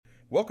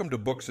Welcome to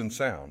Books and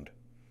Sound.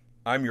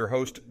 I'm your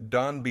host,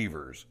 Don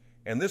Beavers,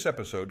 and this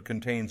episode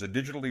contains a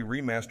digitally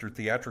remastered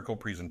theatrical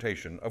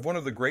presentation of one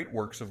of the great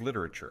works of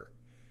literature.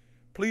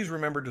 Please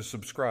remember to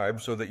subscribe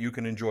so that you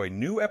can enjoy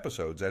new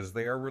episodes as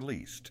they are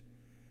released.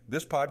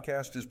 This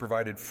podcast is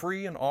provided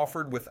free and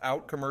offered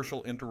without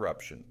commercial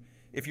interruption.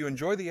 If you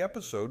enjoy the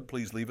episode,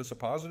 please leave us a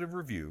positive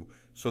review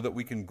so that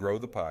we can grow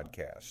the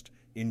podcast.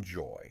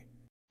 Enjoy.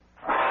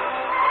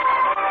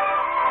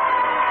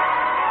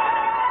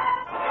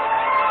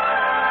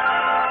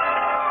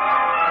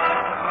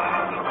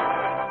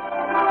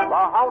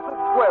 The House of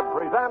Squibb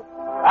presents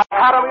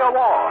Academy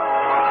Award.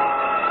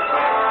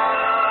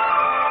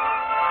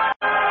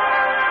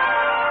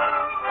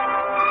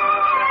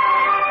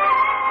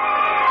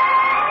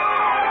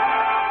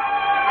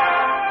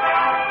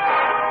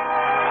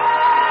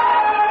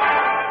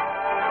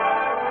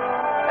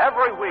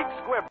 Every week,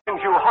 Squibb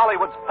brings you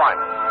Hollywood's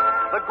finest.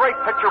 The great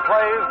picture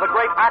plays, the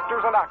great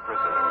actors and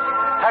actresses.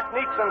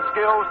 Techniques and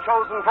skills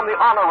chosen from the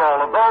honor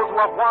roll of those who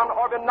have won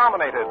or been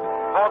nominated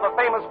for the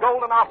famous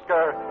Golden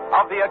Oscar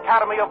of the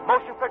Academy of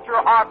Motion Picture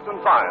Arts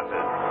and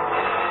Sciences.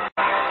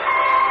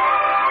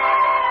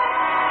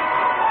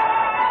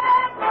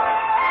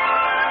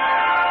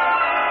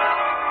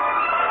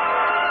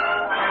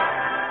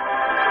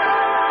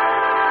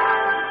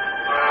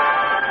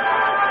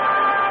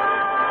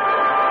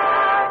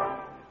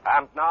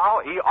 And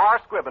now, E.R.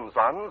 Squibb &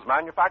 Sons,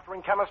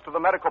 manufacturing chemist to the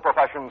medical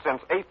profession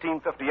since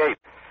 1858,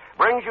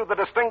 brings you the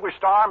distinguished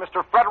star,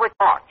 Mr. Frederick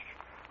March,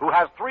 who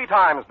has 3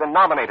 times been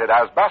nominated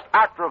as Best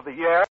Actor of the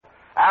Year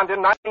and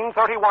in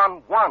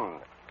 1931 won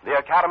the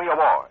Academy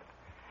Award.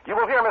 You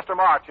will hear Mr.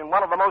 March in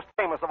one of the most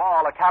famous of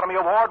all Academy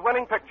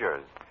Award-winning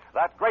pictures,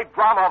 that great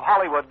drama of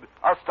Hollywood,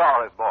 A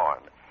Star is Born,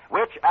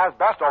 which, as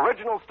Best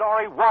Original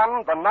Story,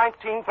 won the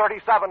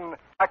 1937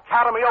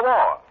 Academy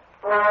Award.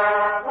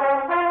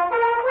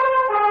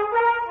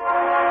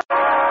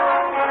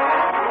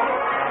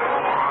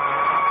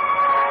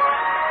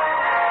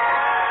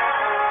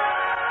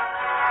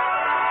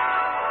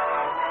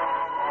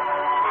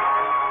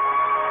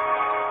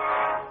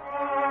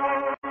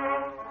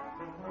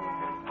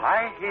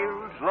 High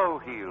heels, low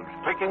heels,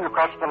 clicking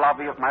across the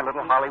lobby of my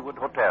little Hollywood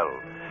hotel.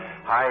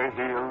 High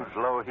heels,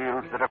 low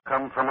heels that have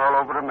come from all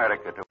over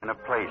America to win a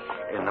place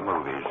in the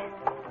movies.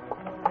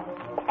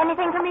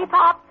 Anything for me,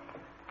 Pop?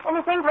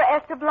 Anything for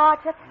Esther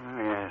Blodgett?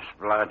 Yes,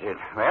 Blodgett.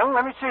 Well,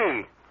 let me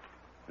see.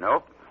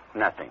 Nope,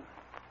 nothing.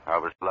 I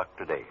was luck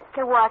today.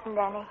 There wasn't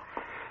any.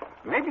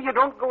 Maybe you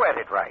don't go at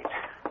it right.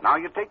 Now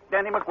you take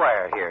Danny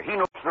McGuire here. He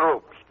knows the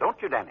ropes,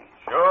 don't you, Danny?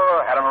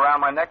 Sure, had him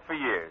around my neck for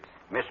years.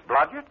 Miss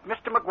Blodgett,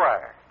 Mr.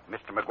 McGuire.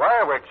 Mr.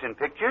 McGuire works in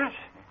pictures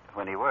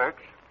when he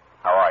works.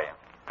 How are you?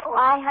 Oh,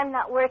 I'm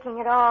not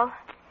working at all.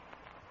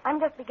 I'm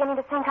just beginning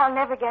to think I'll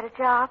never get a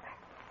job.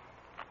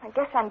 I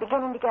guess I'm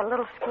beginning to get a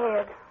little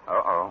scared.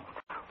 Uh-oh.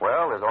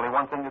 Well, there's only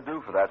one thing to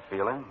do for that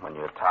feeling when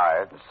you're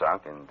tired and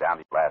sunk and down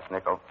to your last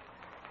nickel.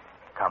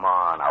 Come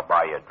on, I'll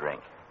buy you a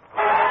drink.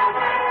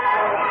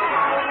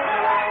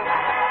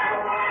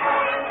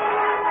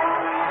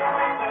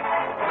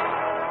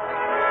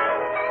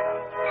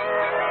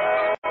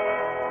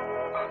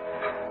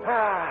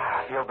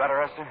 Feel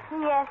better, Esther?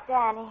 Yes,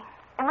 Danny.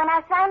 And when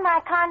I sign my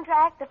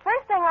contract, the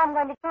first thing I'm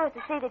going to do is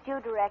to see that you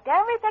direct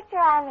every picture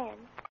I'm in.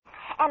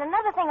 And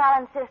another thing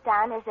I'll insist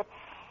on is that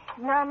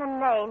Norman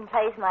Maine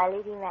plays my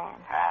leading man.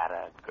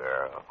 Atta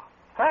girl.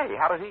 Hey,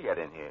 how did he get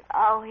in here?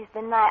 Oh, he's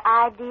been my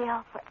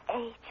ideal for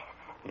ages.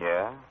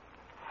 Yeah?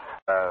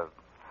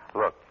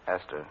 Look,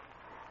 Esther,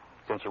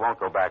 since you won't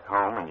go back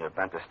home and you're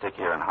bent to stick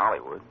here in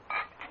Hollywood,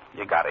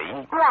 you gotta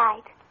eat.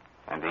 Right.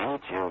 And to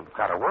eat, you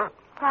gotta work.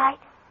 Right.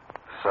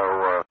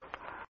 So,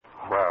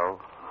 well,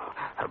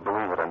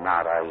 believe it or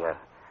not,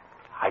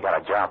 I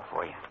got a job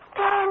for you.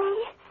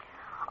 Danny.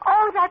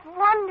 Oh, that's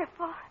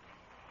wonderful.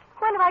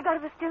 When do I go to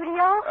the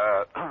studio?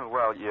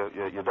 Well,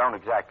 you don't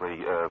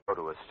exactly go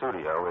to a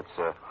studio.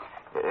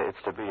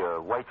 It's to be a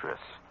waitress.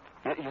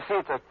 You see,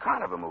 it's a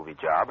kind of a movie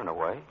job in a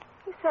way.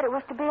 You said it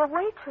was to be a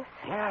waitress.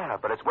 Yeah,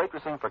 but it's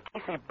waitressing for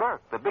Casey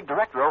Burke, the big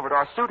director over at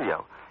our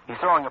studio. He's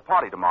throwing a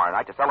party tomorrow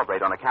night to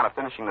celebrate on account of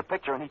finishing the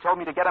picture, and he told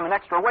me to get him an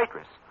extra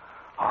waitress.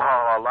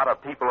 Oh, a lot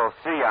of people will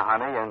see you,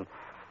 honey,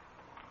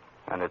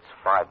 and it's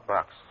 $5.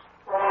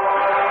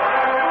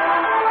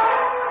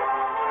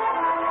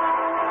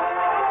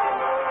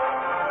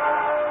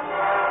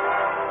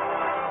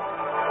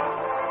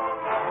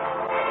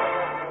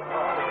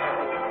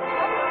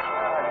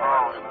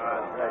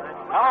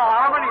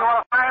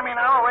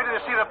 To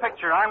see the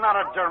picture. I'm not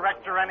a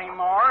director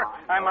anymore.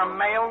 I'm a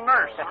male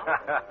nurse.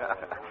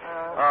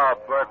 Oh,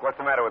 Burke, what's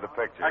the matter with the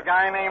picture? A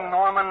guy named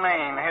Norman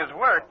Maine. His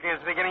work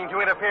is beginning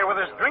to interfere with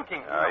his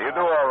drinking. You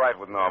do all right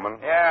with Norman.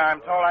 Yeah,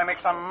 I'm told I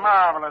make some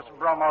marvelous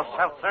bromo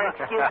seltzer.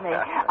 Excuse me.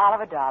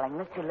 Oliver, darling,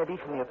 Mr. Libby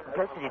from your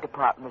publicity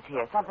department is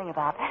here. Something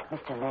about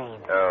Mr. Lane.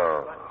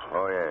 Oh,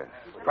 yes.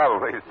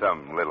 Probably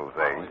some little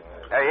thing.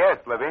 Yes,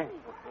 Libby.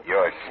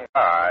 Your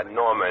star,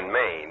 Norman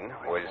Maine,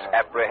 was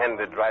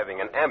apprehended driving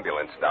an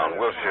ambulance down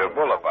Wilshire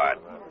Boulevard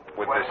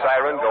with the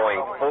siren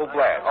going full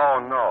blast. Oh,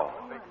 no.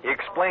 He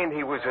explained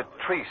he was a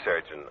tree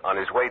surgeon on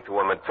his way to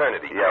a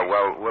maternity Yeah, case.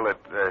 well, will it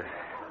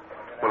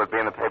be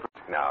in the papers?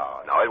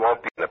 No, it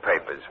won't be in the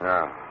papers.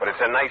 No. But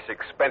it's a nice,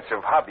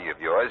 expensive hobby of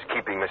yours,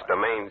 keeping Mr.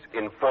 Maine's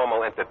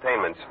informal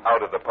entertainments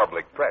out of the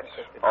public press.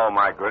 Oh,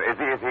 my good. Is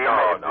he?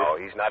 No,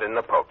 he's not in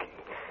the pokey.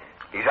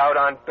 He's out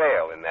on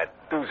bail in that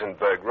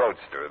Duesenberg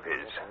roadster of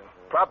his,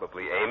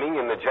 probably aiming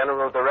in the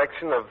general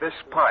direction of this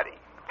party.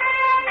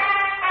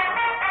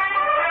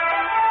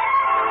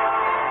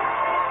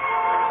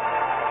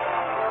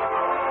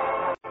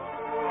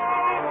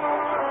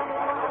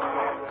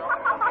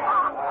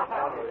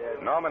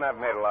 Norman, I've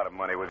made a lot of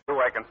money with you.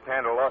 I can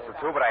stand a loss or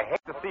two, but I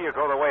hate to see you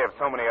go the way of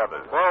so many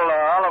others. Well,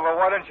 Oliver,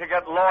 why don't you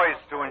get Lloyd's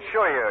to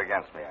insure you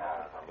against me?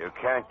 You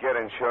can't get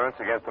insurance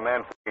against a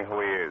man who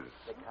he is.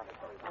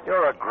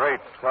 You're a great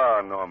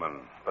star, Norman,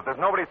 but there's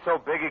nobody so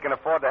big he can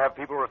afford to have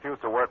people refuse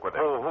to work with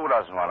him. Who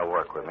doesn't want to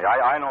work with me?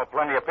 I know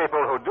plenty of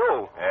people who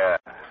do. Yeah,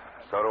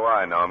 so do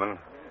I, Norman.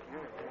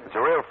 But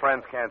your real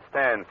friends can't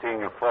stand seeing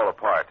you fall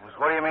apart.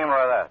 What do you mean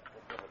by that?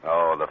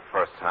 Oh, the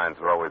first signs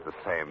are always the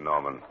same,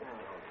 Norman.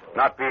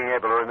 Not being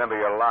able to remember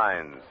your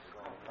lines.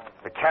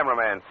 The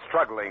cameraman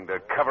struggling to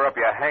cover up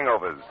your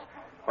hangovers.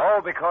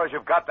 All because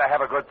you've got to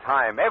have a good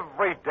time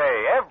every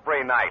day,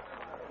 every night.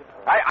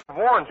 I've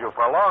warned you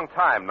for a long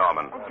time,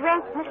 Norman. A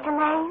drink, Mr.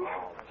 Maine?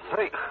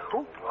 Say,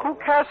 who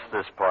cast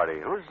this party?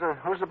 Who's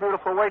the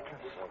beautiful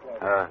waitress?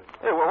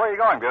 Hey, where are you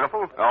going,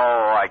 beautiful?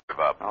 Oh, I give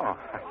up. Oh.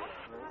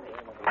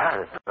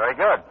 This is very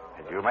good.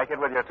 Did you make it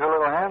with your two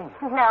little hands?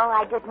 No,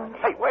 I didn't.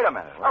 Hey, wait a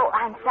minute. Oh,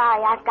 I'm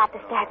sorry. I've got to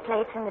stack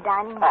plates in the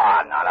dining room.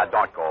 Ah, no,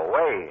 don't go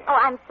away. Oh,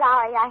 I'm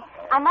sorry.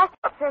 I must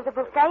serve the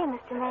buffet,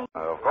 Mr. Maine.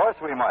 Of course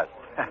we must.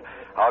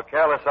 How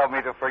careless of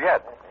me to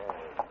forget.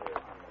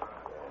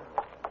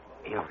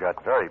 You've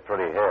got very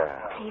pretty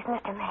hair. Please,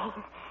 Mr.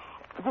 Maine,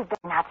 you better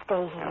not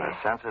stay here. And a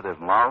sensitive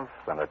mouth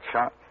and a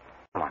charm.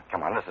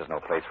 Come on, this is no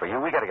place for you.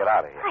 We got to get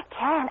out of here. I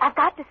can't. I've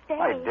got to stay.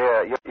 My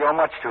dear, you're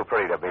much too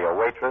pretty to be a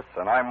waitress,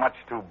 and I'm much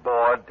too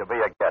bored to be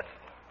a guest.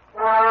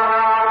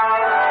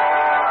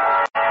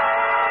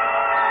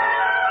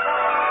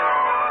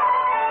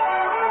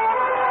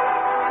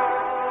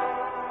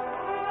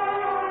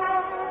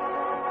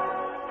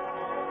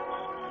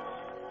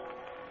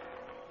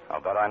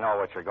 I'll bet I know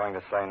what you're going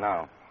to say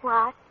now.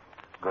 What?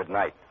 Good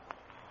night.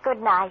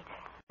 Good night.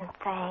 And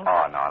thanks.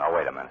 Oh, no,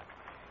 wait a minute.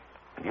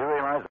 Do you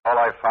realize all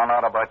I've found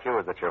out about you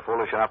is that you're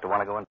foolish enough to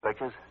want to go in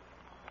pictures?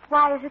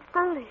 Why is it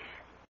foolish?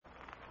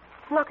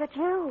 Look at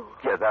you.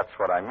 Yeah, that's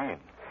what I mean.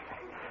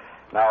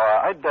 Now,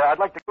 I'd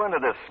like to go into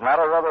this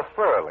matter rather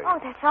thoroughly. Oh,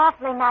 that's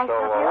awfully nice So,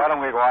 of you. why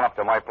don't we go on up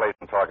to my place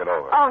and talk it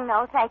over? Oh,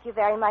 no, thank you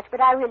very much, but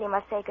I really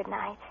must say good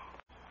night.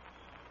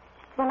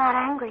 You're not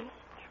angry.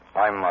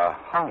 I'm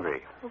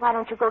hungry. Why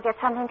don't you go get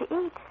something to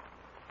eat?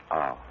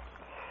 Oh,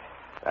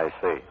 I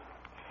see.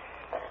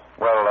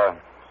 Well,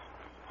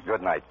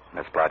 good night,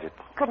 Miss Blodgett.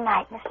 Good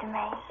night, Mr.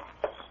 Maine.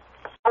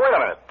 Oh, wait a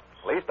minute.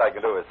 Least I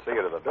can do is see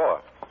you to the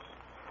door.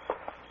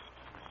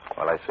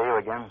 Will I see you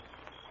again?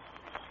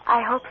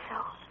 I hope so.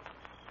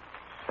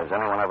 Has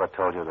anyone ever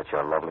told you that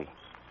you're lovely?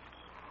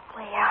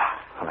 Well,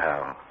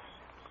 Well,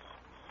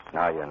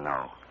 now you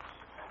know.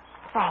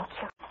 thank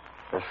you.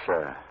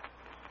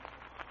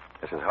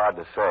 This is hard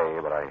to say,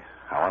 but I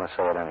want to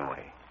say it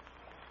anyway.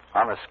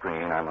 On the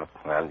screen,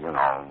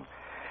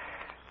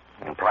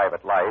 in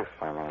private life,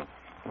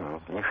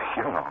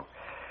 you know.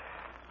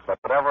 But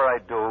whatever I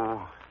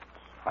do,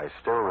 I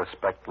still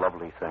respect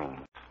lovely things.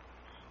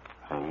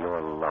 And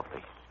you're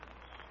lovely.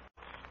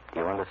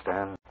 You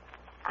understand?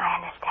 I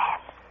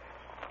understand.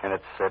 And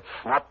it's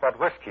not that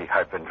whiskey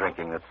I've been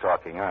drinking that's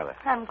talking either.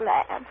 I'm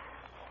glad.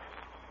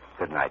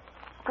 Good night.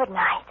 Good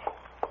night.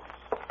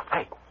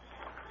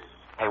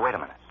 Hey, wait a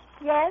minute.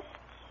 Yes?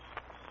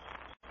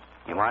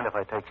 You mind if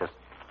I take just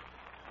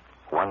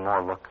one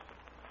more look?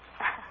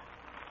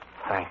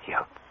 Thank you.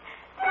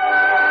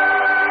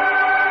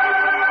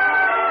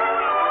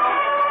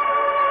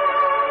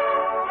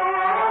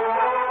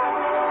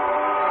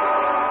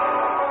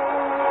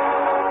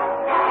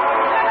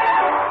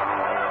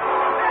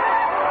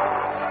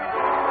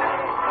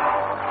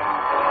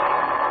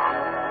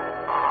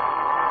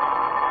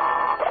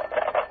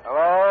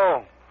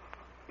 Hello?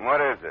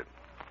 What is it?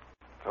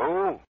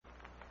 Who?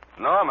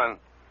 Norman?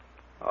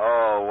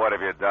 Oh, what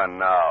have you done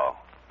now?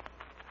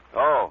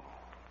 Oh,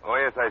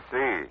 yes, I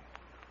see.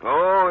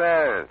 Oh,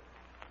 yes.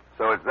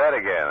 So it's that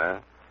again, huh?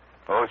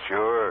 Oh,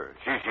 sure.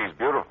 She's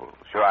beautiful.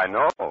 Sure, I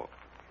know.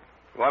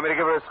 You want me to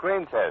give her a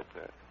screen test?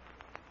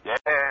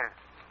 Yes.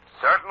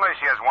 Certainly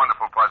she has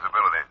wonderful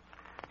possibilities.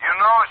 You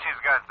know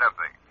she's got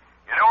something.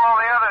 You know all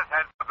the others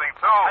had something,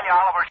 too. Tell you,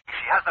 Oliver,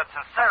 she has that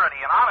sincerity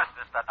and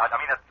honestness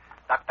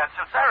that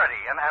sincerity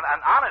and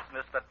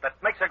honestness that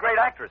makes a great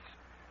actress.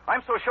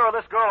 I'm so sure of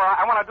this girl,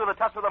 I want to do the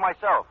test with her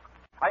myself.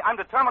 I'm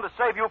determined to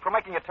save you from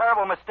making a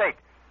terrible mistake,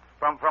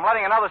 from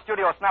letting another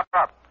studio snap her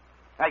up.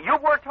 Now,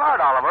 you've worked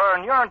hard, Oliver,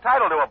 and you're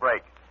entitled to a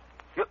break.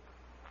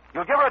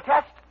 You'll give her a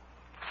test?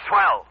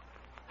 Swell.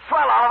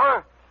 Swell,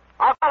 Oliver.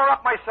 I'll call her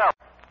up myself.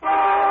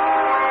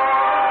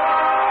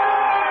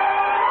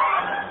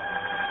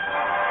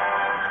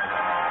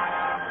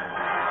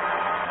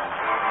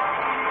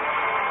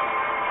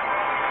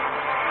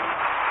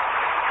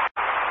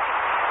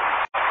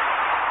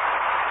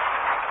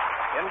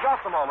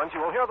 just a moment, you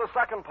will hear the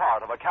second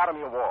part of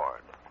Academy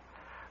Award.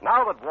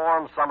 Now that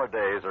warm summer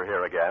days are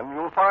here again,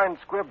 you'll find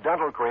Squibb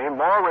Dental Cream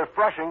more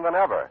refreshing than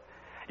ever.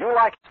 You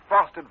like its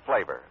frosted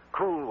flavor,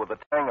 cool with a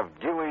tang of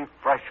dewy,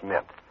 fresh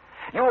mint.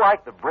 You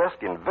like the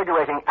brisk,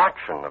 invigorating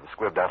action of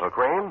Squibb Dental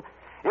Cream.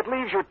 It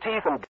leaves your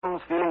teeth and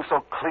gums feeling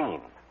so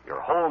clean,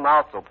 your whole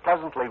mouth so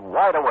pleasantly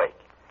wide awake.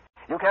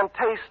 You can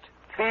taste,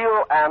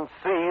 feel, and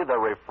see the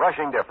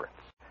refreshing difference.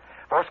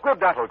 For Squibb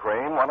Dental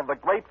Cream, one of the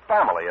great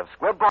family of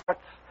Squibb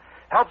products,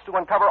 helps to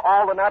uncover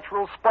all the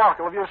natural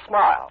sparkle of your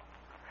smile.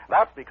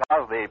 That's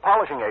because the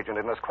polishing agent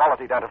in this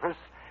quality dentifrice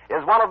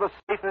is one of the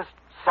safest,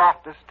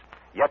 softest,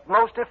 yet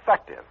most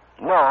effective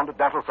known to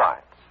dental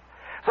science.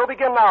 So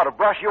begin now to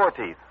brush your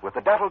teeth with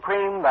the dental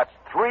cream that's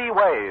 3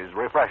 ways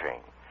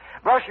refreshing.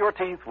 Brush your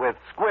teeth with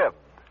Squibb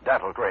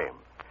Dental Cream.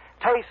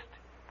 Taste,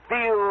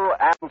 feel,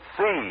 and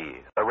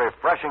see the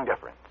refreshing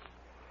difference.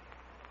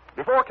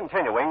 Before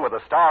continuing with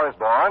A Star is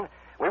Born,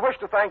 we wish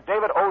to thank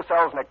David O.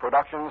 Selznick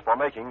Productions for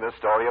making this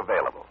story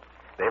available.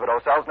 David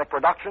O. Selznick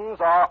Productions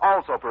are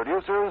also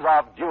producers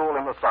of Duel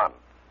in the Sun.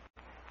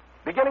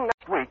 Beginning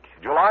next week,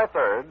 July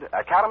 3rd,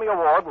 Academy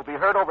Award will be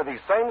heard over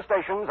these same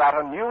stations at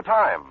a new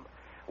time,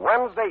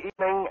 Wednesday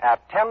evening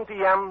at 10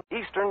 p.m.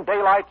 Eastern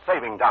Daylight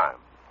Saving Time.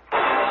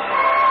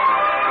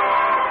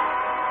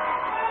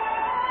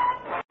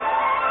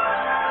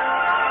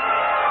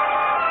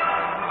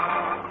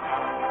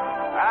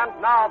 And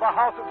now the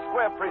House of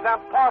Squibb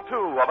presents Part 2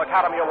 of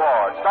Academy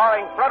Award,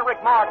 starring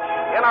Frederick March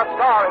in A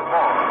Star is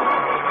Born.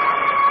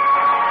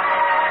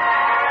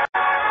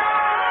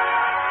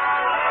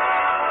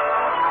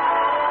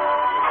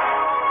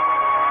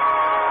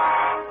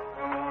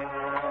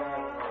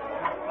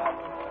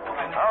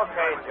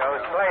 Okay, Joe,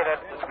 slate it.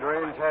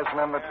 Screen test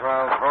number 12,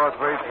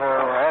 432.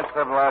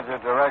 Answer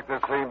Blodgett,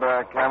 Director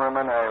Seaberg,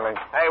 Cameraman Haley.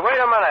 Hey, wait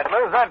a minute.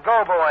 Move that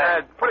gobo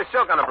in. Put a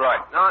silk on the broad.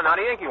 No, not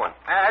the inky one.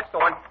 That's the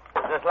one.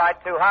 Is this light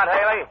too hot,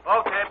 Haley?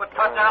 Okay, but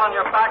cut down on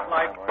your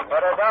backlight.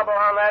 Put a double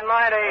on that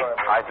 90.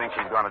 I think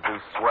she's going to do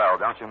swell,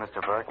 don't you,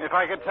 Mr. Burke? If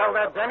I could tell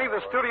that, Denny,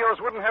 the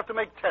studios wouldn't have to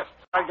make tests.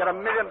 I'd get $1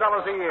 million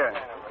a year.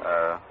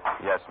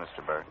 Yes,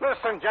 Mr. Burke.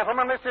 Listen,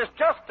 gentlemen, this is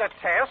just a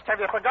test.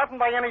 Have you forgotten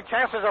by any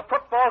chance there's a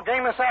football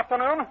game this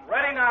afternoon?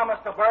 Ready now,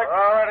 Mr. Burke.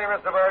 All ready,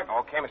 Mr. Burke.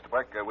 Okay, Mr.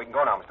 Burke. We can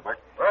go now, Mr. Burke.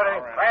 Ready.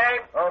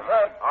 Ready.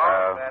 Okay.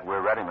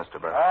 We're ready,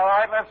 Mr. Burke. All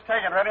right, let's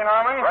take it. Ready,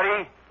 Norman?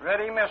 Ready.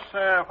 Ready, Miss,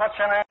 what's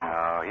your name?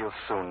 Oh, you'll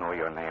soon know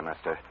your name,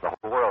 mister. The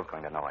whole world's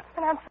going to know it.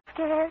 But I'm so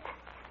scared.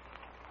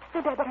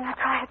 Sid, I better not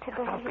try it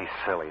today. Don't be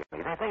silly,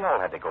 Amy. They all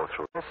had to go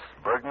through this.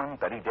 Bergman,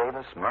 Betty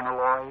Davis, Myrna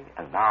Loy,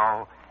 and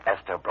now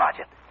Esther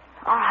Blodgett.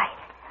 All right,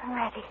 I'm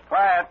ready.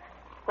 Quiet.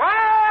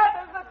 Quiet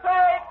is the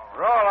tape.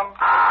 Roll 'em.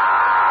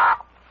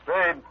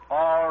 Speed.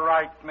 All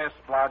right, Miss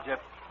Blodgett.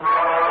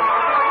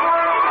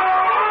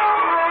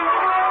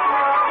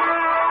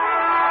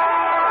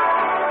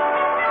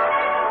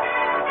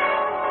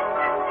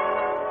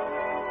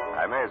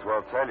 I may as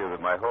well tell you that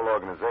my whole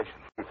organization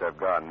thinks I've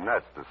gone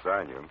nuts to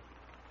sign you.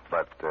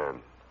 But,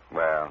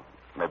 well,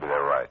 maybe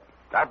they're right.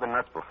 I've been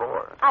nuts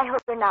before. I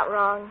hope you're not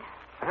wrong.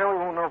 Well, we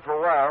won't know for a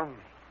while.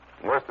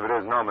 Worst of it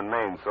is Norman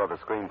Maine saw the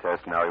screen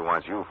test, and now he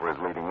wants you for his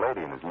leading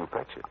lady in his new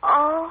picture.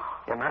 Oh.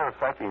 As a matter of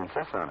fact, he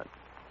insists on it.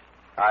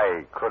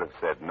 I could have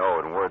said no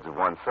in words of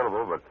one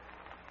syllable, but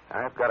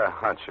I've got a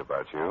hunch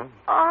about you.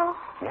 Oh.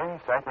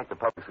 Yes, I think the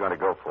public's going to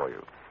go for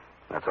you.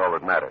 That's all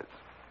that matters,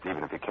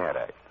 even if you can't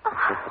act.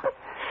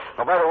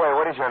 Oh, by the way,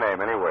 what is your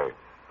name, anyway?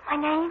 My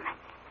name?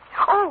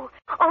 Oh,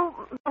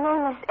 my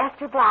name is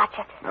Esther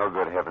Blodgett. No,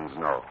 good heavens,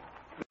 no.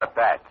 Not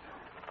that.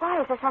 Why,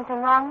 is there something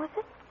wrong with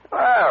it?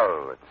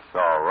 Well, it's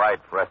all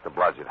right for Esther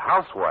Blodgett,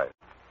 housewife.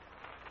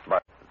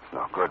 But it's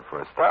no good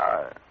for a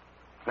star.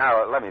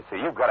 Now, let me see.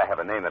 You've got to have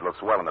a name that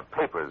looks well in the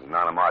papers and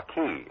on a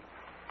marquee.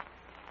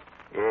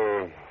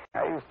 I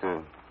used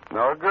to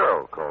know a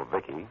girl called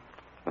Vicky.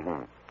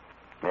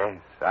 Yes,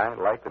 I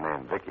like the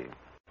name Vicky.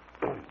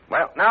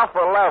 Well, now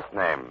for a last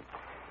name.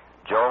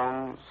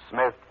 Jones,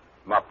 Smith,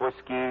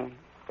 Mapuski,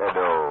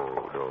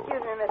 Edo.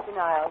 Excuse me, Mr.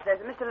 Niles.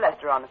 There's a Mr.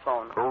 Lester on the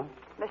phone. Who?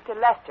 Mr.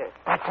 Lester.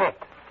 That's it.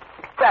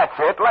 That's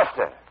it,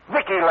 Lester.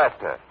 Vicky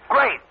Lester.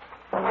 Great.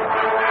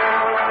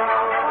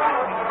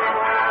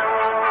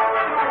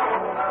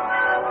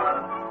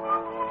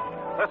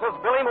 This is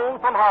Billy Moon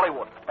from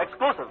Hollywood.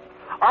 Exclusive.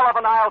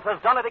 Oliver Niles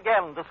has done it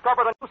again.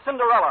 Discovered a new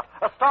Cinderella,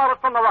 a starlet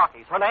from the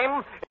Rockies. Her name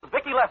is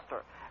Vicky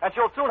Lester. And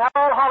she'll soon have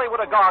all Hollywood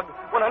agog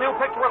when her new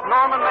picture with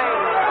Norman Maine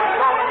is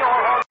shown in your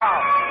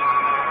hometown.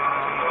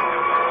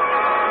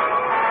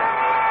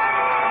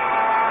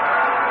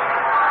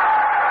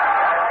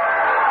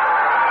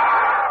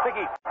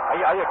 Vicky,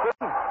 are you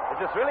kidding? Is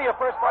this really your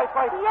first prize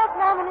fight? Yes,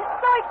 Norman, it's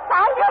so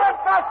exciting. Get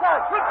it, faster!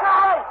 Shoot your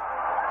right!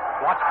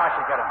 Watch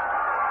Carson get him.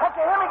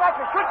 Okay, here we got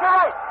you. Shoot your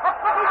right. Up,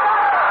 Vicky, go!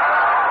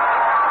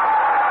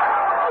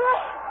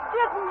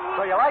 Yes, didn't he?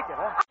 So you like it,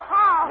 huh?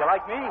 You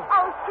like me?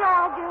 Oh, sure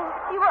I do.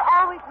 You were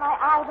always my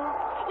idol.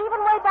 Even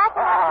way back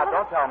when I was...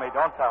 Don't tell me.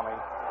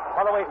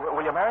 By the way,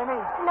 will you marry me?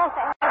 No,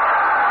 sir.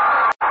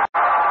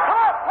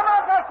 Come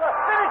on, Lester.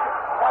 Finish it.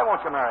 Why won't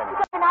you marry me?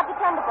 Because you're not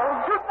dependable.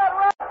 Shoot that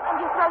right.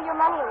 And you throw your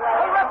money away.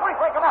 Hey, referee,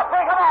 break him up.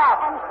 Break him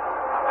up.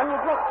 And you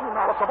drink too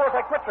much. Well, suppose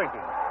I quit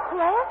drinking.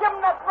 Yes? Give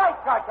him that right,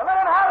 Carson.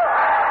 Let him have it.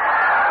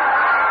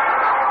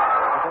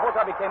 And suppose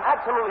I became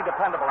absolutely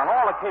dependable on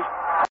all occasions.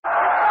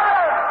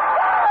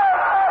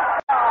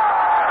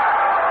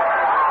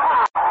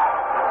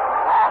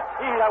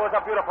 Gee, that was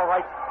a beautiful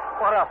right.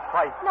 What a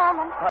fight.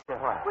 Norman.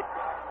 What?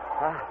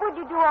 Would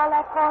you do all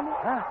that for me?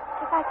 Huh?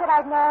 If I said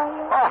I'd marry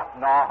you? Oh,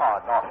 no.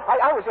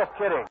 I was just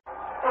kidding.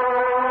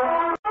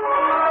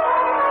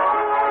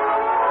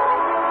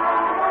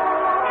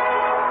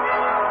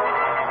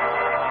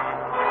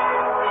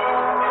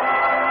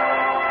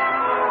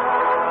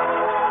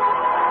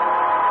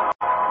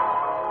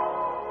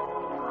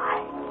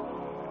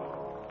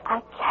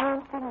 I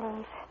can't believe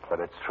it. But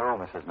it's true,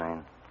 Mrs.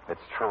 Maine.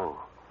 It's true.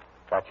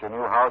 That's your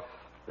new house.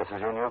 This is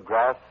your new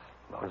grass.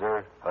 Those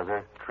are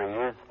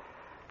trees.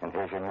 And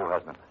here's your new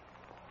husband.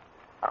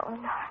 Oh,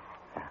 no.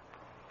 Yeah.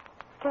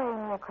 Carry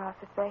me across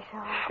the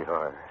threshold.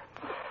 Sure.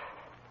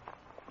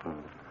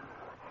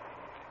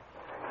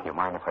 You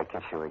mind if I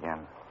kiss you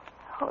again?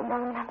 Oh,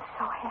 Norman, I'm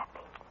so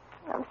happy.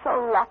 I'm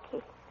so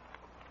lucky.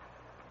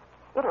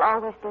 It'll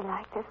always be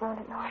like this, won't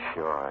it, Norman?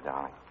 Sure,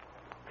 darling.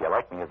 If you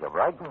like me as a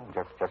bridegroom,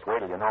 just wait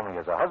till you know me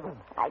as a husband.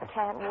 I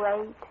can't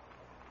wait.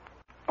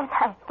 And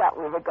I thought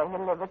we were going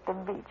to live at the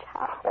beach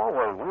house. Oh,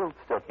 well, we'll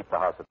still keep the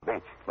house at the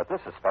beach. But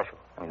this is special.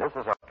 I mean, this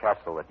is our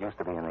castle that used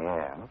to be in the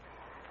air,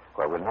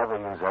 where we'll never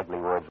use ugly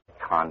words like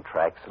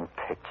contracts and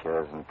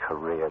pictures and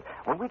careers.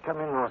 When we come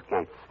in those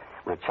gates,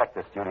 we'll check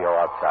the studio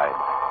outside.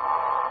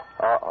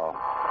 Uh-oh.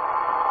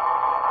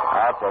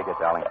 I'll take it,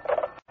 darling.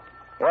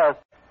 Yes.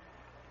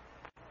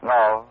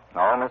 No,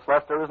 Miss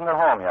Lester isn't at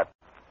home yet.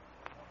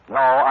 No,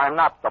 I'm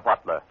not the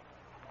butler.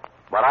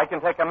 But I can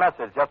take a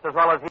message just as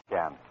well as he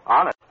can.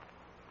 Honest.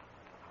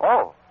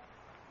 Oh,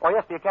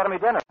 yes, the Academy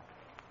dinner.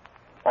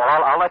 Oh,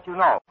 I'll let you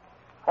know.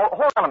 Oh,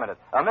 hold on a minute.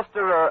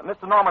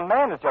 Mr. Norman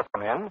Maine has just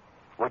come in.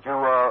 Would you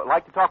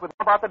like to talk with him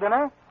about the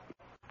dinner?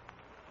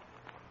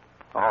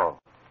 Oh,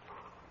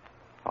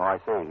 I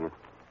see.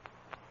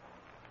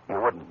 You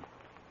wouldn't.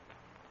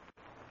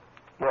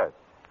 Yes.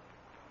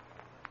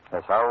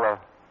 Yes,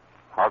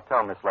 I'll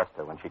tell Miss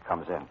Lester when she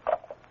comes in.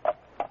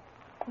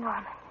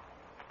 Norman.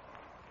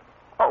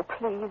 Oh,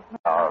 please.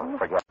 Oh,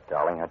 forget it,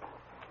 darling.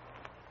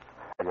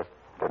 I just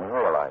didn't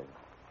realize.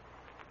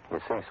 You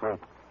see, sweet,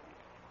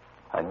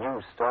 a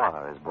new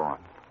star is born.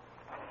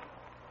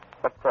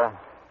 But,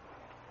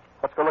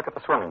 let's go look at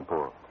the swimming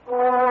pool.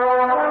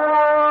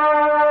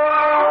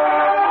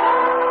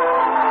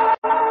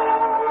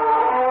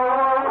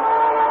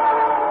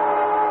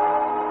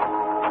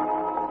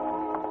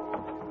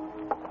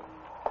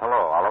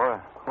 Hello,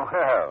 Oliver. Well,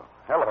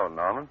 hello,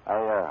 Norman.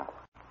 I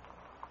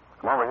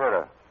come over here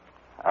to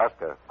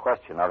ask a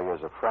question of you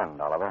as a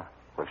friend, Oliver.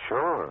 Well,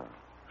 sure.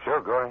 Sure,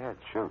 go ahead.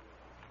 Shoot.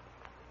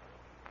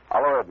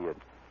 Oliver, do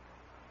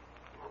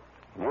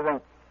you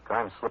think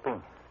I'm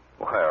slipping?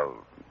 Well,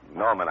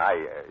 Norman,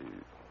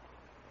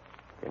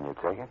 Can you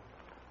take it?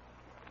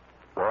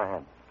 Go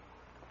ahead.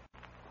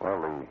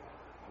 Well,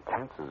 the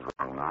tense is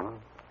wrong,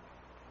 Norman.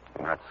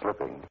 You're not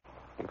slipping.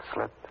 You've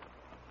slipped.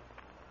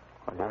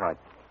 Well, you're right.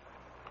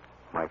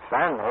 My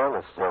fan nail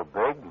is still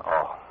big.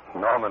 Oh,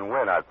 Norman,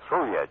 we're not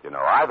through yet,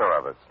 either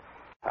of us.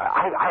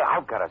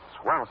 I've got a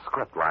swell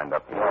script lined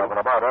up here. Yeah, but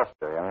about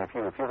Esther, I mean, if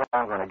you think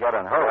I'm going to get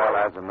on her... Well,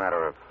 as a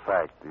matter of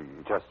fact,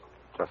 it just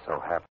so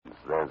happens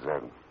there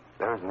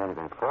isn't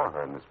anything for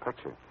her in this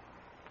picture.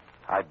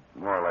 I'd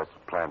more or less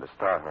planned to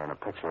star her in a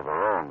picture of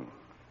her own.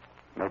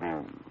 Maybe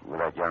with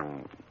that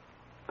young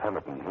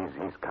Pemberton.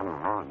 He's coming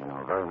along,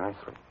 very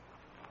nicely.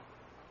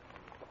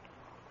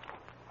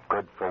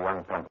 Good for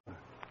young Pemberton.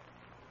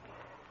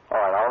 All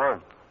right,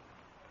 Oliver.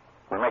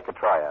 We'll make a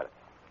try at it.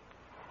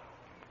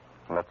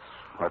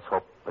 Let's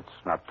hope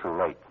it's not too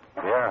late.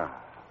 Yeah.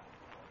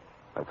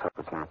 Let's hope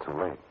it's not too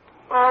late.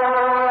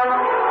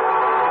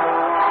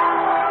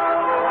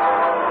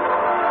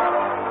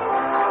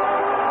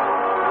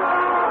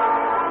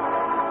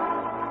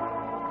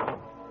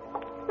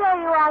 There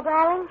you are,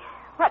 darling.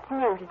 What's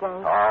new today?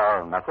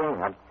 Oh, nothing.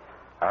 I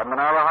haven't been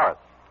out of the house.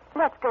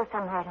 Let's go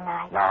somewhere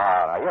tonight.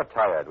 No, you're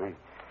tired.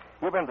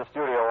 You've been to the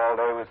studio all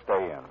day. We'll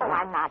stay in. Oh,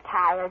 I'm not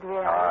tired,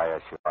 really. Oh,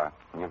 yes, you are.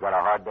 You've got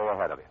a hard day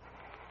ahead of you.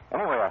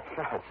 Anyway,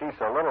 I see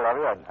so little of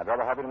you, I'd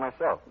rather have you to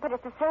myself. But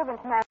if the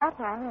servants night out,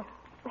 Norman,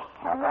 we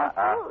have no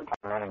food.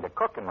 I'm learning to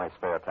cook in my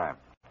spare time.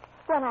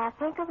 When I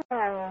think of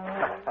marrying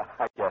you.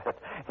 I get it.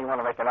 You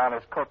want to make an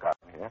honest cook out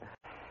of me, huh?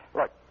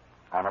 Look,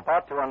 I'm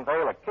about to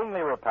unveil a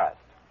kingly repast.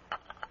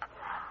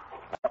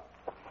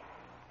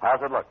 How's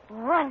it look?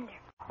 Wonderful.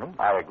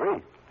 I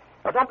agree.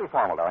 Now, don't be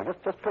formal, darling.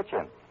 Just pitch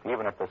in,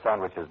 even if the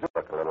sandwiches do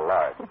look a little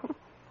large.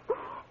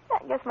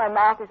 I guess my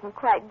mouth isn't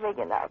quite big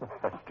enough.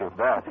 That's too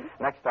bad.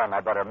 Next time,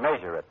 I better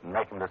measure it and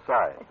make them the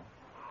size.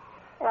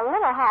 A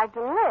little hard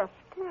to lift,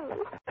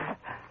 too.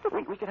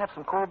 we could have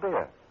some cold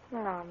beer.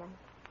 Norman.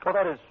 Well,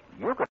 that is,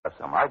 you could have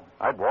some.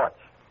 I'd watch.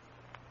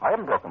 I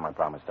haven't broken my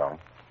promise, darling.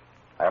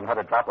 I haven't had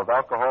a drop of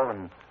alcohol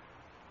in,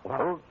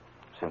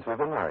 since we've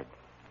been married.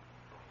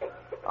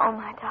 Oh,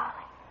 my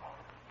darling.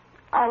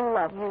 I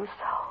love you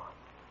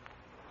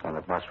so. And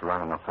it must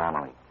run in the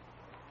family.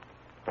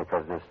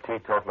 Because this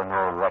teetotaling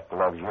old wreck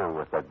loves you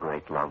with a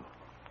great love.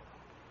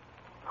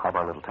 How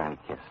about a little tiny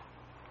kiss?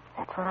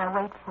 That's what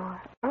I wait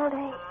for all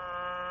day.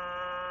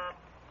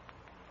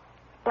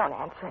 Don't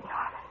answer it,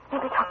 Norman.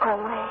 Maybe they'll go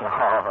away. No,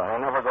 I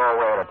never go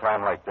away at a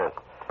time like this.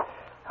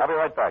 I'll be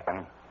right back,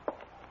 honey.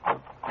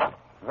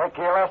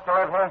 Vicky Lester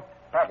live here?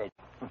 Package.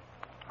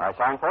 I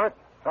signed for it?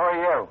 Who are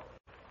you?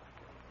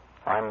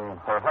 I'm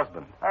her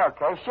husband.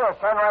 Okay, sure.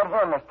 Sign right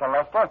here, Mr.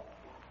 Lester.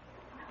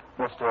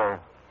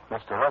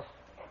 Mr. Russ?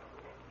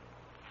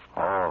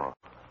 Oh,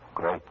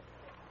 great.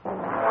 Well,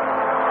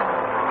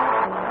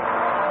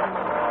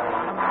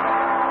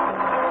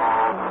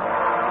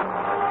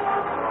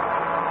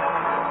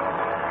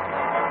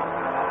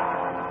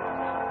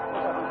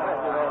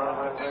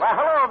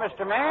 hello,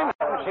 Mr. Man.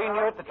 Haven't seen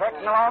you at the track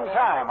in a long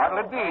time. What'll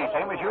it be?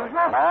 Same as usual?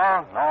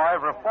 No,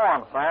 I've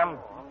reformed, Sam.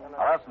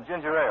 I'll have some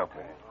ginger ale,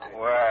 please.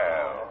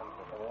 Well,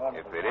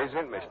 if it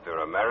isn't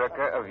Mr.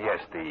 America of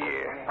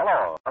yesteryear.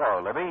 Hello,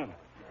 Libby.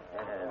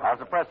 How's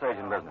the press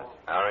agent business?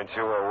 Aren't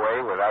you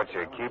away without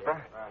your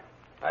keeper?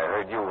 I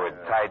heard you were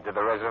tied to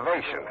the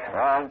reservation.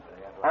 Well,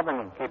 I've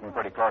been keeping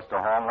pretty close to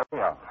home,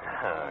 Libby.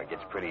 It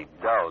gets pretty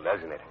dull,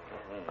 doesn't it?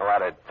 A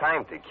lot of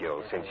time to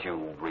kill since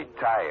you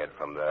retired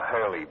from the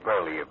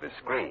hurly-burly of the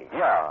screen.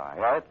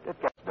 Yeah,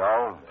 it gets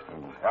dull.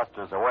 And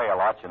Esther's away a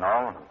lot, you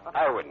know.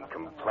 I wouldn't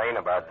complain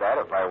about that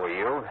if I were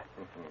you.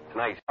 It's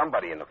nice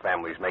somebody in the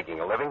family's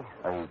making a living.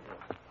 Hey,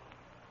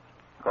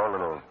 go a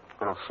little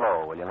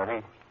slow, will you,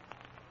 Libby?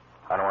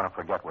 I don't want to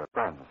forget we're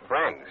friends.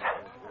 Friends?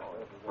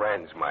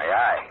 Friends, my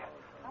eye.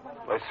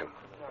 Listen,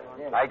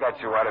 I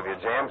got you out of your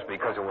jams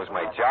because it was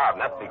my job,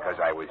 not because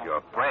I was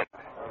your friend.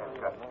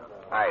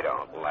 I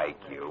don't like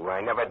you.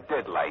 I never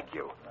did like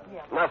you.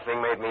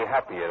 Nothing made me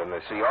happier than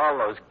to see all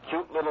those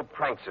cute little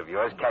pranks of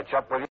yours catch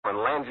up with you and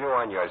land you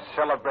on your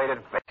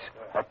celebrated face.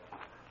 That's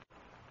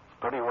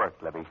pretty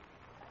work, Libby.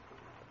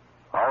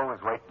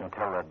 Always wait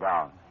until they're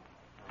down,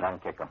 then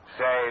kick them.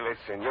 Say,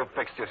 listen, you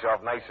fixed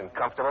yourself nice and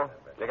comfortable.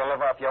 You can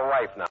live off your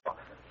wife now.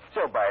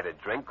 She'll buy the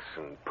drinks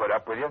and put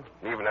up with you,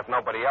 even if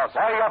nobody else...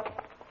 Hurry up!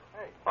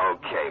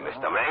 Okay,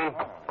 Mr. Maine.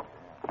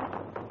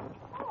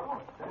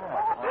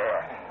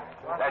 There.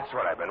 That's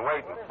what I've been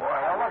waiting for.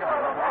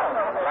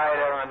 Lie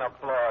there on the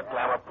floor,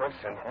 Glamourpuss,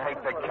 and take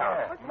the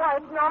count. Why,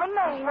 it's Norman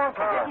Maine.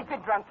 He's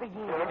been drunk for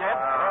years.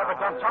 Yeah, but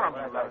don't tell him.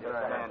 I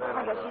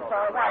guess you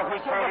saw it. Why, he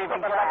can't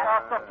even get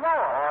off the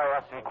floor. Oh,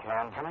 yes, he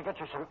can. Can I get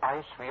you some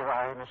ice for your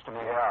eye, Mr.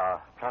 Mayor? Yeah,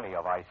 plenty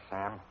of ice,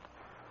 Sam.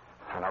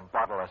 And a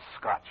bottle of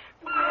scotch.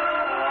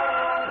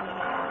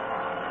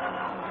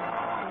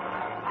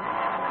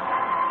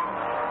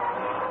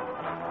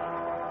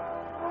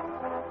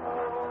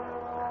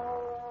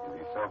 Is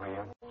he sober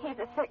yet? He's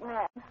a sick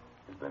man.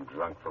 He's been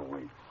drunk for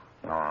weeks.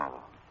 No.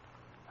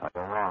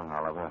 You're wrong,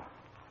 Oliver.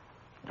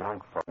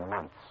 Drunk for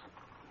months,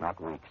 not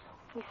weeks.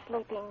 He's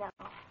sleeping now.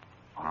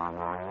 Oh,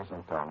 no, he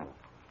isn't, darling.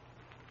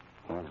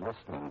 He's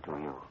listening to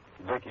you.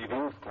 Vicky, do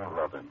you still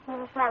love him?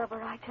 Yes, Oliver,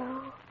 I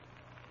do.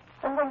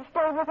 I'm going to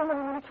stay with him and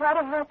I'm going to try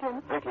to hurt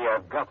him. Vicky,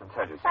 I've got to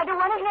tell you something. I don't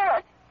want to hear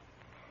it.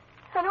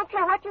 I don't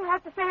care what you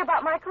have to say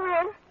about my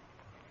career.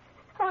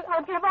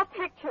 I'll give up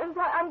pictures.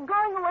 I'm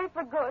going away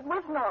for good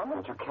with Norman.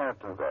 But you can't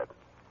do that.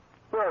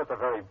 You're at the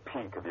very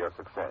peak of your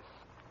success.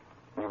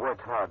 You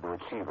worked hard to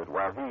achieve it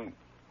while he...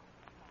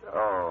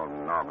 Oh,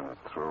 Norman is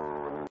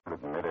through, and you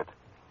admit it.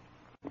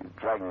 He's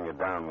dragging you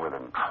down with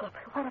him.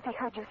 Oliver, what if he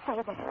heard you say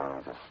that? Oh,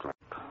 he's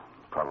asleep.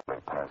 Probably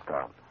passed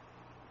out.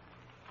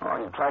 Oh,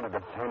 you tried to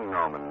defend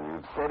Norman.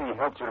 You said he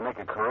helped you to make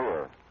a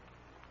career.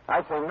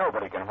 I say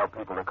nobody can help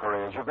people to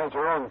careers. You've made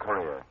your own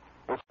career.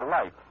 It's your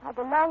life. I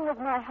belong with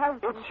my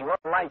husband. It's your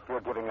life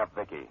you're giving up,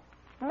 Vicky.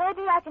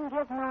 Maybe I can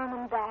give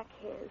Norman back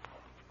his.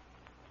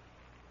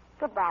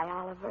 Goodbye,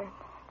 Oliver.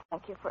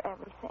 Thank you for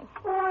everything.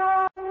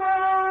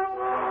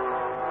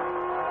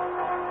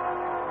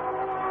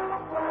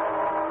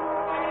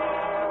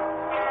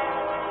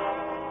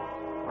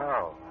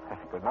 Well,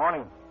 good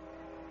morning.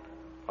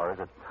 Or is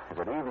it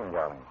evening,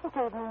 darling? It's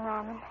evening,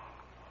 Norman.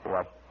 See,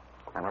 I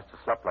must have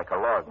slept like a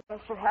log. Yes,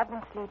 you have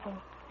been sleeping.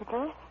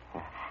 Today?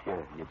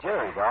 You're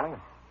jittery,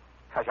 darling.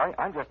 Gosh,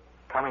 I'm just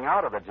coming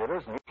out of the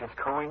jitters and you're just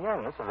going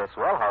in. This is a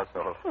swell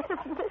household.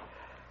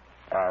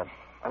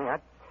 Honey, I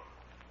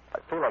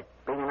feel like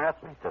being an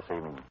athlete this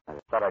evening. I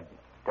thought I'd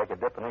take a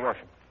dip in the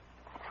ocean.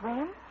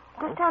 Swim?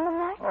 This time of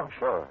night? Oh,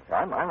 sure.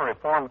 I'm a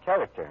reformed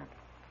character.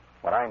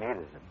 What I need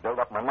is to build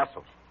up my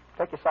muscles.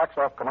 Take your socks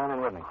off. Come on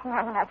in with me.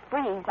 Norman, I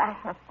freeze. I'm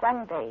a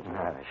sunbathe.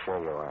 Yeah, sure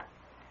you are.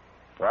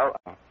 Well,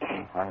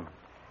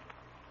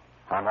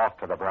 I'm off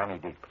to the briny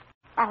deep.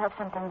 I'll have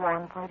something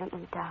warm for you to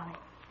eat, darling.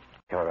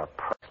 You're a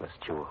priceless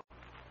jewel.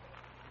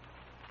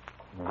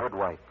 Good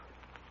wife.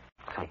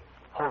 Say,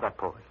 hold that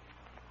pose.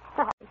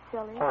 Why,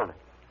 silly? Hold it.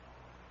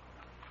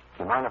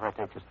 Do you mind if I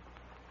take just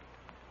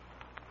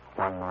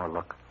one more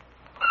look?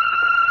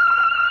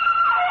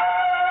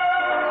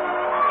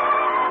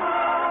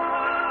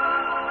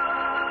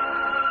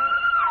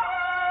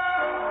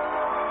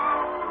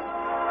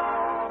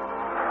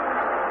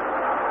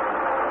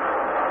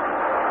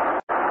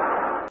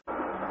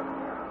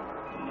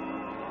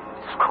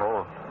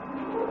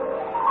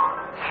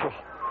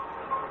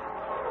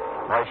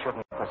 Why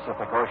shouldn't the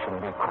Pacific Ocean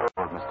be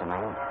cold, Mr.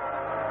 Maine?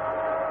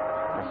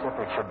 The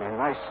Pacific should be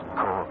nice and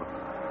cold.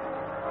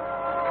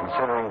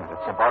 Considering that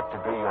it's about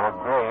to be your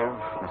grave,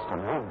 Mr.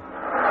 Maine.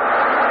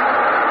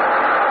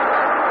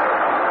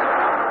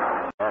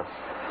 Yes.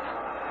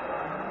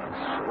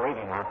 It's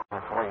waiting out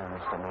there for you,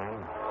 Mr.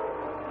 Maine.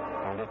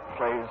 And it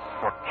plays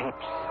for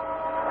keeps.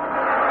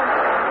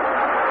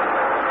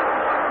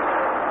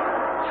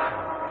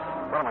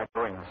 What am I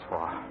doing this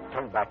for?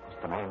 Turn back,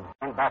 Mr. Maine.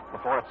 Turn back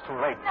before it's too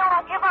late. No,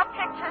 I'll give up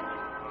pictures.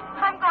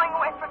 I'm going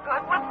away for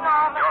good with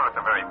Norman. You're at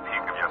the very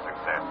peak of your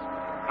success.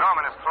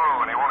 Norman is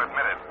through, and he won't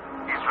admit it.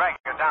 He's dragging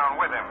you down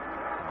with him.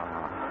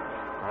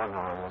 Oh,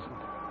 no, he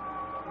isn't.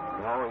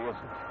 No, he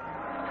isn't.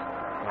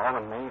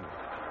 Norman and me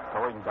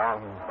going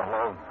down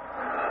below.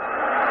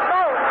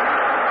 No!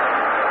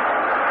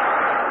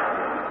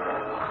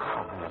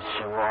 Oh, yes,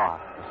 you are,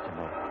 Mr.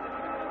 Maine.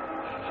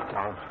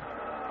 Down.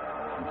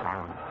 And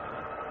down.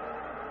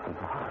 And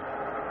down.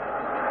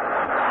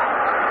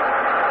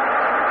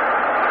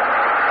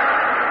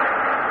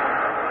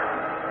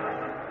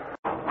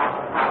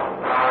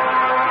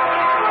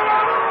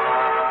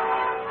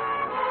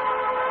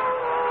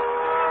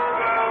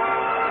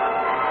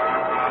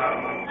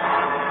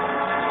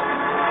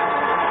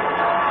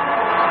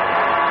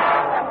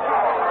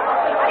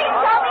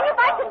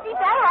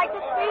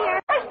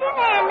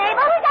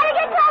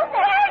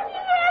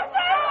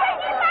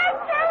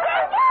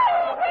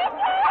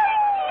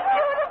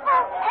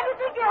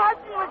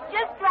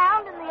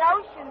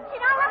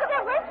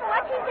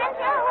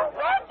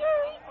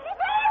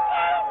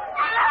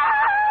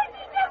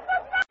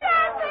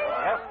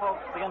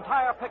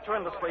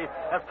 Industry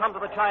has come to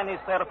the Chinese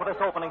Theater for this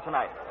opening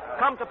tonight.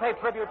 Come to pay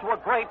tribute to a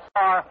great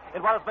star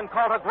in what has been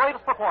called her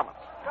greatest performance.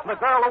 The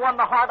girl who won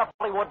the heart of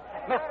Hollywood,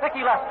 Miss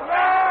Vicki Lester.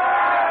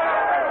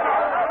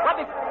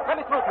 Let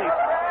me through,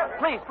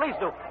 please. Please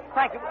do.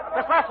 Thank you.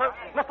 Miss Lester,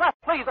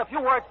 please, a few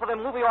words for the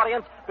movie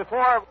audience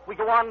before we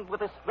go on with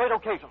this great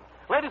occasion.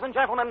 Ladies and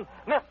gentlemen,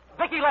 Miss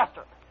Vicki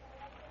Lester.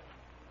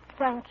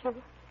 Thank you.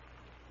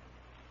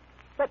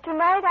 But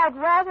tonight I'd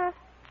rather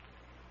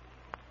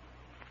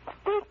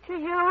speak to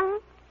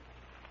you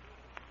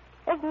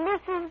as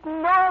Mrs.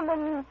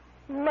 Norman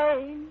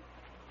Maine.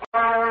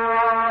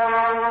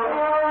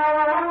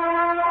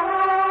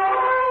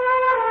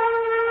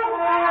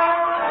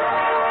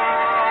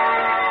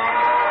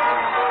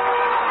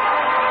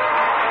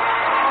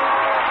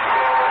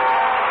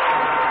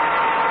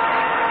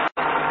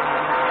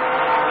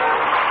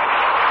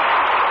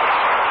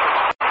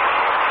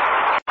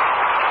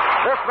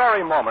 This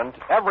very moment,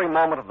 every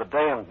moment of the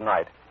day and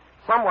night,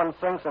 someone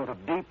sinks into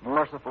deep,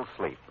 merciful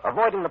sleep,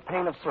 avoiding the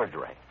pain of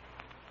surgery.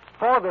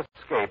 For this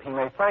escape, he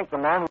may thank the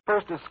man who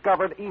first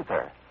discovered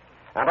ether,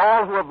 and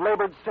all who have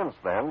labored since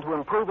then to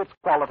improve its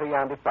quality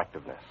and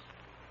effectiveness.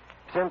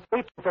 Since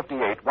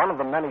 1858, one of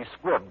the many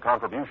squib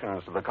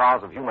contributions to the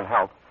cause of human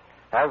health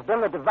has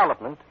been the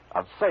development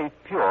of safe,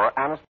 pure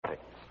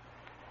anesthetics.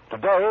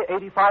 Today,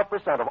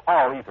 85% of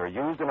all ether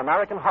used in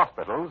American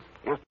hospitals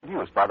is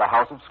produced by the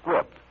House of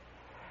Squibb.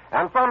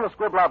 And from the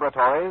Squibb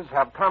laboratories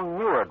have come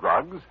newer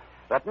drugs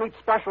that meet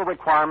special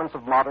requirements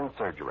of modern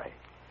surgery.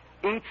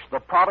 Each the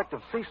product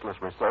of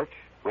ceaseless research,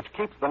 which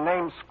keeps the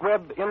name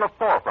Squibb in the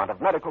forefront of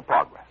medical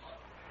progress.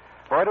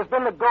 For it has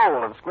been the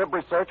goal of Squibb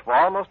research for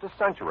almost a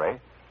century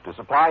to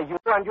supply you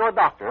and your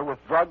doctor with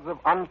drugs of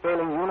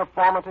unfailing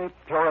uniformity,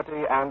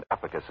 purity, and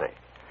efficacy.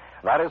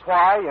 That is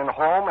why, in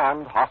home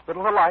and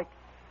hospital alike,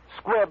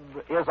 Squibb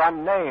is a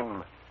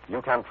name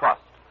you can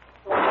trust.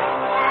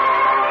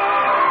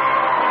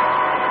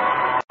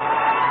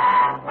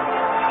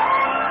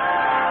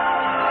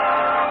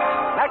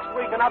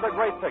 Another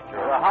great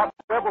picture. The House of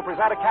Squibb will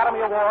present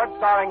Academy Awards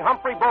starring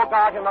Humphrey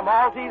Bogart in The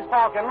Maltese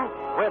Falcon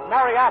with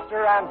Mary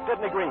Astor and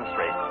Sidney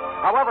Greenstreet.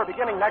 However,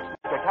 beginning next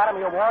week,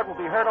 Academy Award will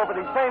be heard over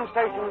these same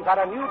stations at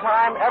a new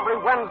time every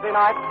Wednesday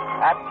night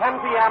at 10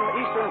 p.m.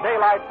 Eastern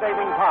Daylight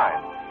Saving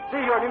Time.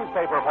 See your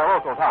newspaper for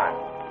local time.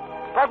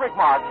 Frederick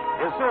March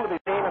is soon to be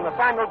seen in the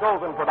Samuel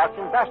Goldwyn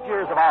production, Best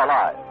Years of Our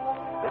Lives.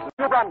 This is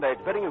Hugh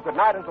Brundage bidding you good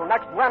night until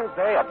next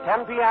Wednesday at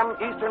 10 p.m.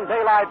 Eastern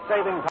Daylight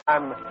Saving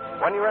Time,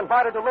 when you're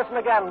invited to listen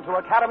again to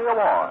Academy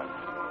Awards,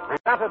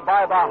 presented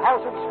by the House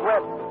of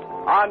Squibb,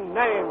 a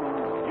name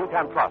you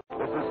can trust.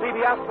 This is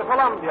CBS, the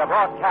Columbia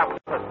Broadcast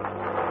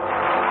System.